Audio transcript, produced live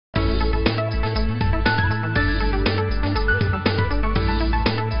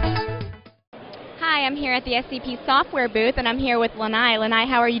here at the SEP software booth, and I'm here with Lanai. Lanai,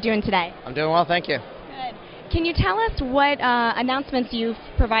 how are you doing today? I'm doing well, thank you. Good. Can you tell us what announcements you've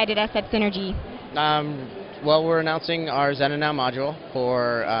provided us at Synergy? Well, we're announcing our Zen and Now module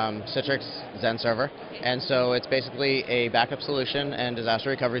for Citrix XenServer, and so it's basically a backup solution and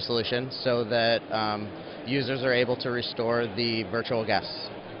disaster recovery solution so that users are able to restore the virtual guests.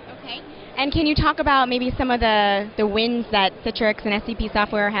 Okay. And can you talk about maybe some of the wins that Citrix and SEP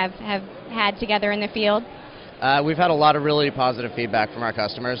software have had together in the field? We've had a lot of really positive feedback from our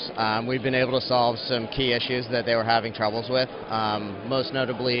customers. We've been able to solve some key issues that they were having troubles with, most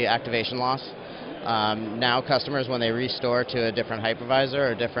notably activation loss. Now customers, when they restore to a different hypervisor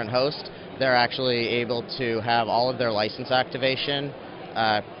or a different host, they're actually able to have all of their license activation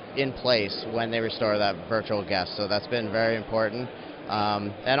in place when they restore that virtual guest. So that's been very important.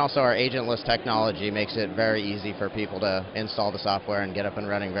 And also our agentless technology makes it very easy for people to install the software and get up and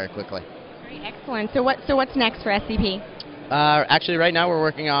running very quickly. Great, excellent. So what's next for SEP? Actually, right now we're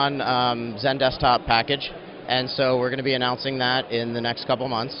working on XenDesktop package, and so we're going to be announcing that in the next couple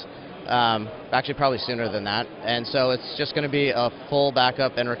months. Actually, probably sooner than that. And so it's just going to be a full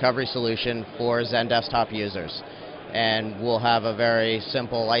backup and recovery solution for XenDesktop users. And we'll have a very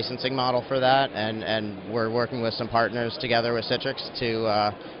simple licensing model for that, and we're working with some partners together with Citrix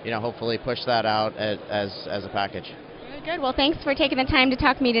to hopefully push that out as a package. Very good. Well, thanks for taking the time to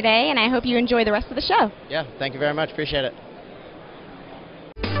talk to me today, and I hope you enjoy the rest of the show. Yeah, thank you very much. Appreciate it.